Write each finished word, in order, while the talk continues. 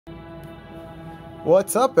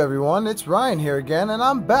What's up, everyone? It's Ryan here again, and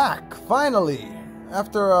I'm back, finally,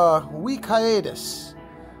 after a week hiatus.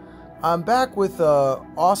 I'm back with an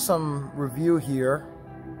awesome review here.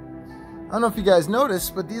 I don't know if you guys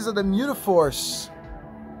noticed, but these are the MUTAFORCE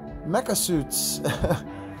mecha suits.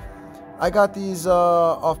 I got these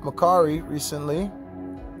off Macari recently.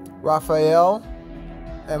 Raphael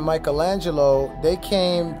and Michelangelo, they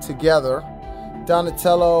came together.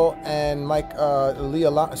 Donatello and Leonardo,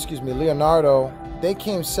 they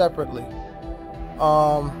came separately.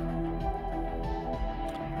 I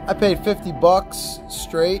paid $50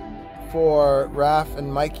 straight for Raph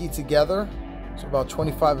and Mikey together, so about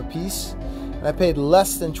 $25 a piece. And I paid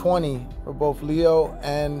less than $20 for both Leo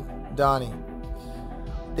and Donnie.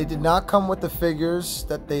 They did not come with the figures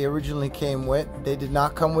that they originally came with. They did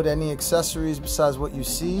not come with any accessories besides what you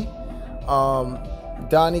see.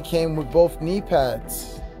 Donnie came with both knee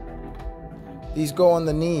pads. These go on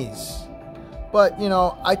the knees. But, you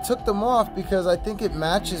know, I took them off because I think it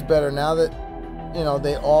matches better now that, you know,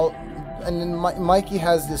 they all... And then Mikey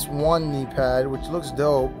has this one knee pad, which looks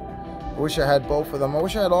dope. I wish I had both of them. I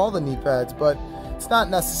wish I had all the knee pads, but it's not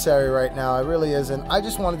necessary right now. It really isn't. I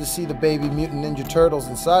just wanted to see the baby Mutant Ninja Turtles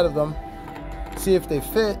inside of them, see if they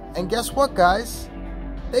fit. And guess what, guys?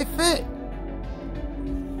 They fit.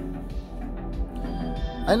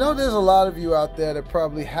 I know there's a lot of you out there that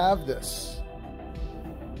probably have this.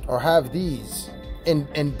 Or have these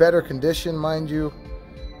in better condition, mind you.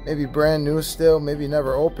 Maybe brand new still, maybe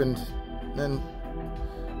never opened. Then,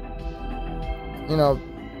 you know,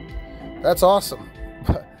 that's awesome.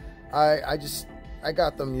 I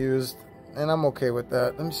got them used, and I'm okay with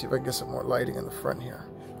that. Let me see if I can get some more lighting in the front here.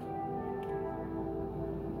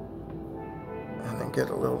 And then get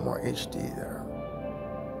a little more HD there.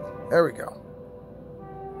 There we go.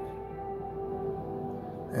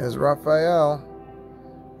 There's Raphael.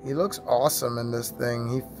 He looks awesome in this thing.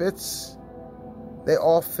 He fits, they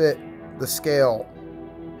all fit the scale.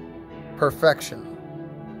 Perfection.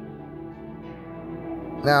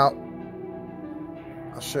 Now,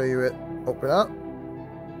 I'll show you it. Open up.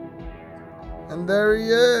 And there he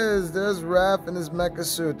is. There's Raph in his mecha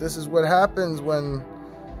suit. This is what happens when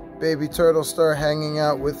baby turtles start hanging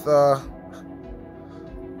out with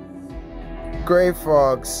gray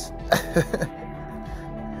frogs.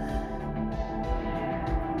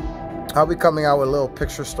 I'll be coming out with a little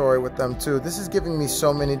picture story with them too. This is giving me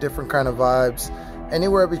so many different kind of vibes.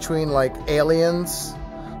 Anywhere between like Aliens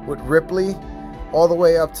with Ripley, all the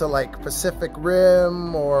way up to like Pacific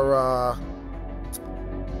Rim or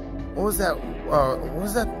what was that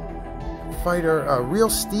fighter? Real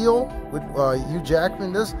Steel with Hugh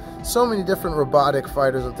Jackman. There's so many different robotic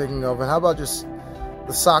fighters I'm thinking of. And how about just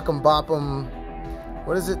the Sock'em Bop'em?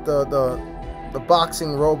 What is it? The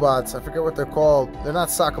boxing robots, I forget what they're called. They're not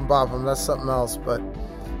Sock'em Bop'em, that's something else. But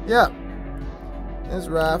yeah, there's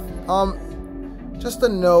Raph. Just a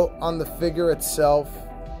note on the figure itself.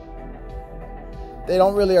 They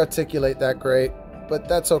don't really articulate that great, but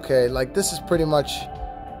that's okay. Like, this is pretty much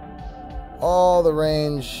all the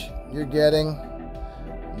range you're getting.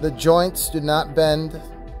 The joints do not bend,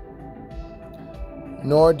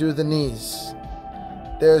 nor do the knees.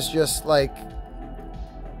 There's just like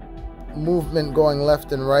movement going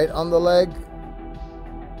left and right on the leg,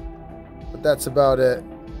 but that's about it.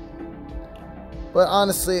 But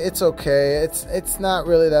honestly, it's okay. It's not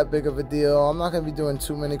really that big of a deal. I'm not going to be doing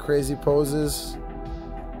too many crazy poses.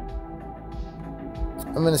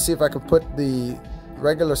 I'm going to see if I can put the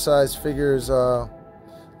regular size figures,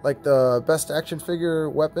 like the best action figure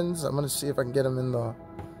weapons. I'm going to see if I can get them in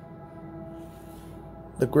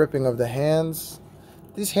the gripping of the hands.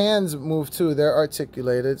 These hands move too. They're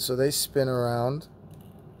articulated, so they spin around.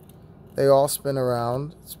 They all spin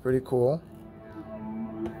around. It's pretty cool.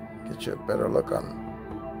 Get you a better look on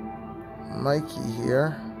Mikey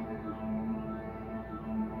here.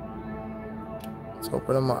 Let's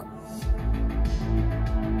open him up.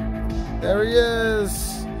 There he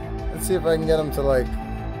is. Let's see if I can get him to like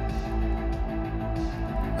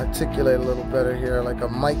articulate a little better here, like a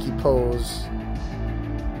Mikey pose.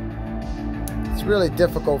 It's really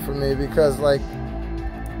difficult for me because, like,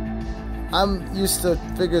 I'm used to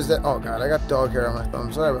figures that... Oh, God, I got dog hair on my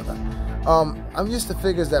thumb. Sorry about that. I'm used to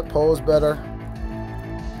figures that pose better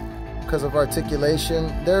because of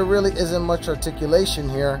articulation. There really isn't much articulation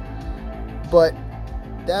here. But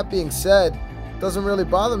that being said, it doesn't really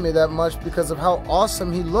bother me that much because of how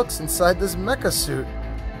awesome he looks inside this mecha suit.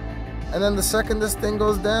 And then the second this thing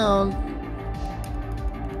goes down...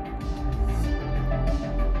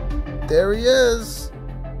 There he is.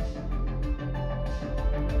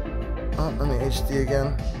 Oh, let me HD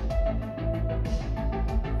again.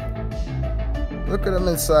 Look at them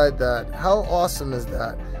inside that. How awesome is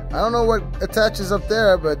that? I don't know what attaches up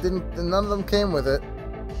there, but none of them came with it.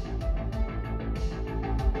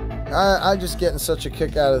 I'm just getting such a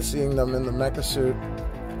kick out of seeing them in the mecha suit.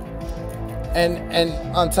 And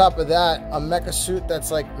on top of that, a mecha suit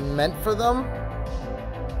that's like meant for them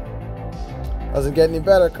doesn't get any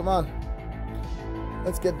better. Come on.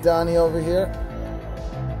 Let's get Donnie over here.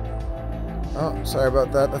 Oh, sorry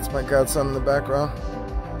about that. That's my godson in the background.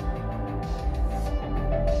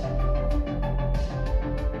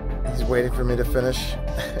 He's waiting for me to finish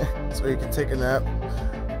so he can take a nap.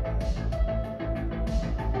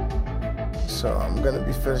 So I'm gonna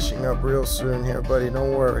be finishing up real soon here, buddy.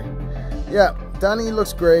 Don't worry. Yeah, Donnie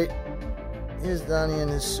looks great. Here's Donnie in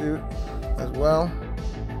his suit as well.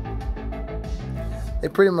 They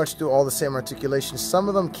pretty much do all the same articulations. Some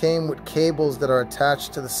of them came with cables that are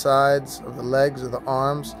attached to the sides of the legs or the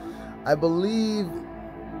arms. I believe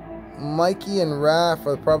Mikey and Raph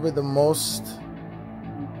are probably the most,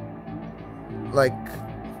 like,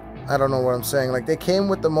 I don't know what I'm saying. Like, they came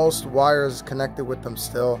with the most wires connected with them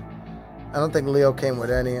still. I don't think Leo came with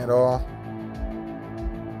any at all.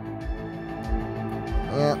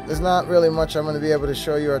 Yeah, there's not really much I'm going to be able to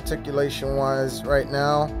show you articulation-wise right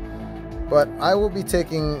now. But I will be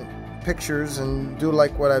taking pictures and do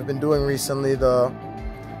like what I've been doing recently, the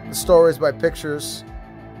stories by pictures.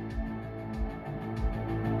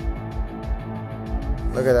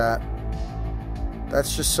 Look at that.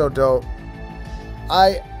 That's just so dope.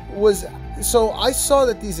 I saw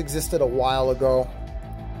that these existed a while ago,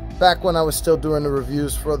 back when I was still doing the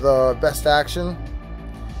reviews for the Best Action,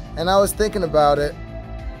 and I was thinking about it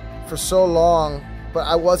for so long, but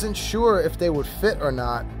I wasn't sure if they would fit or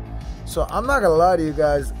not. So I'm not gonna lie to you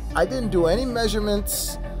guys, I didn't do any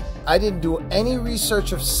measurements, I didn't do any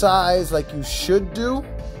research of size like you should do.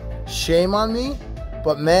 Shame on me,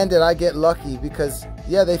 but man did I get lucky, because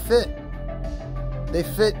yeah, they fit. They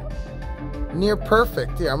fit near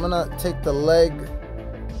perfect. Here, I'm gonna take the leg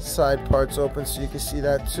side parts open so you can see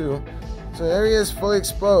that too. So there he is, fully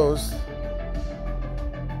exposed.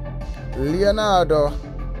 Leonardo.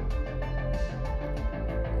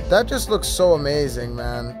 That just looks so amazing,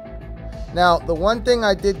 man. Now, the one thing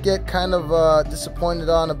I did get kind of disappointed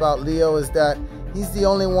on about Leo is that he's the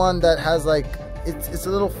only one that has, like, it's a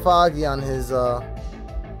little foggy on his,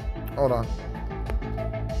 hold on.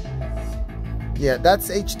 Yeah, that's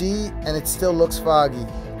HD, and it still looks foggy,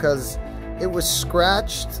 because it was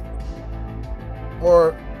scratched,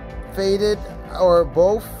 or faded, or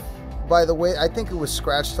both, by the way. I think it was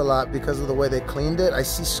scratched a lot because of the way they cleaned it. I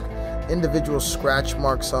see individual scratch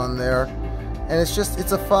marks on there, and it's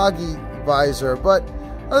a foggy visor, but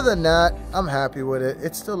other than that, I'm happy with it.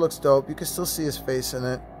 It still looks dope. You can still see his face in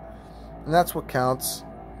it, and that's what counts.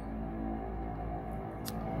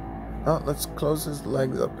 Oh, let's close his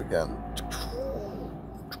legs up again.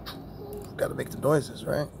 Gotta make the noises,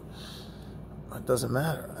 right? It doesn't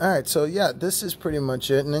matter. Alright, so yeah, this is pretty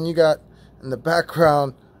much it. And then you got in the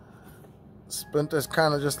background, Splinter's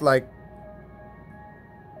kind of just like,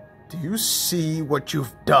 do you see what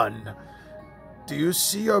you've done? Do you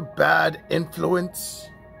see your bad influence?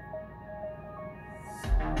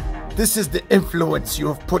 This is the influence you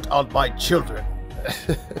have put on my children.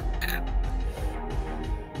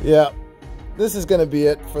 Yeah, this is going to be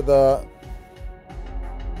it for the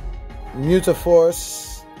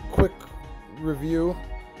MUTAFORCE quick review.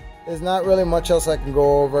 There's not really much else I can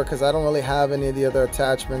go over because I don't really have any of the other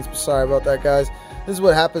attachments. Sorry about that, guys. This is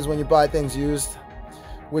what happens when you buy things used,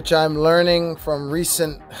 which I'm learning from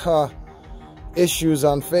recent issues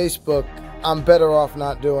on Facebook. I'm better off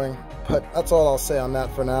not doing, but that's all I'll say on that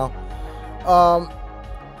for now.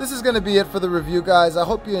 This is going to be it for the review, guys. I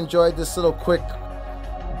hope you enjoyed this little quick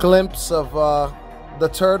glimpse of the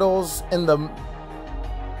turtles in the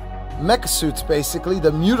mecha suits, basically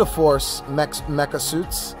the MUTAFORCE mecha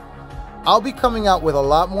suits. I'll be coming out with a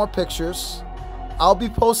lot more pictures. I'll be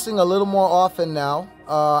posting a little more often now.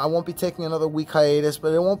 I won't be taking another week hiatus,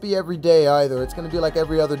 but it won't be every day either. It's going to be like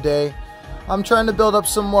every other day. I'm trying to build up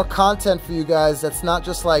some more content for you guys that's not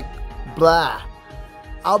just like blah.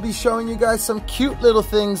 I'll be showing you guys some cute little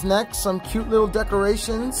things next, some cute little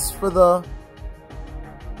decorations for the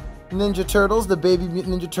Ninja Turtles, the Baby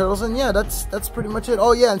Mutant Ninja Turtles, and yeah, that's pretty much it.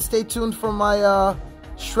 Oh yeah, and stay tuned for my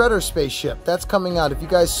Shredder spaceship. That's coming out. If you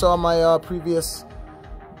guys saw my previous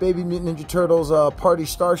Baby Mutant Ninja Turtles Party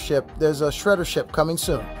Starship, there's a Shredder ship coming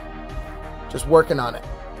soon. Just working on it.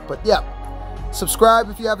 But yeah, subscribe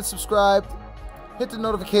if you haven't subscribed. Hit the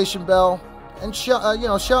notification bell, and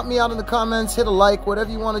shout me out in the comments. Hit a like,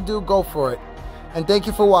 whatever you want to do, go for it. And thank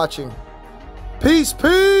you for watching. Peace,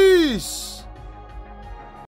 peace.